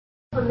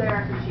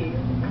America to you.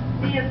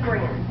 Be a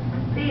friend.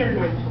 Be a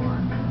mentor.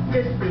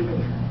 Just be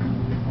there.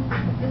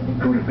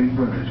 Go to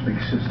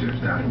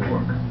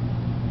BigBrothersBigSisters.org.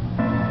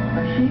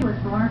 She was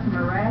born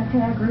from a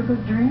ragtag group of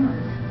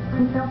dreamers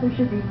who felt there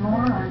should be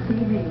more on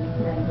TV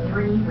than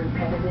 3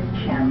 repetitive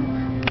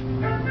channels.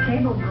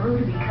 Cable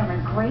grew to become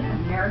a great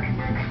American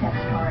success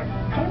story.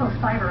 Cable's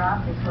fiber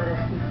optics let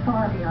us see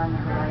far beyond the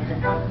horizon.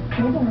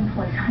 Cable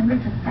employs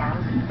hundreds of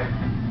thousands,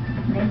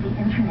 made the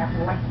internet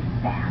lightning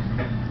fast,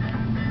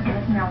 and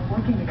is now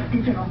working its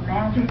digital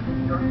magic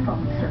with your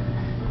phone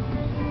service.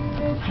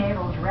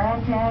 Cable's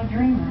ragtag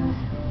dreamers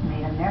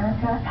made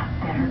America a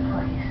better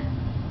place.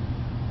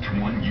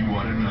 One you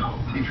ought to know.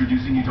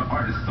 Introducing you to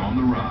artists on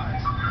the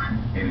rise.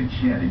 An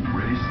enchanting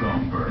British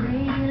songbird.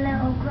 Crazy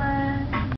little bird.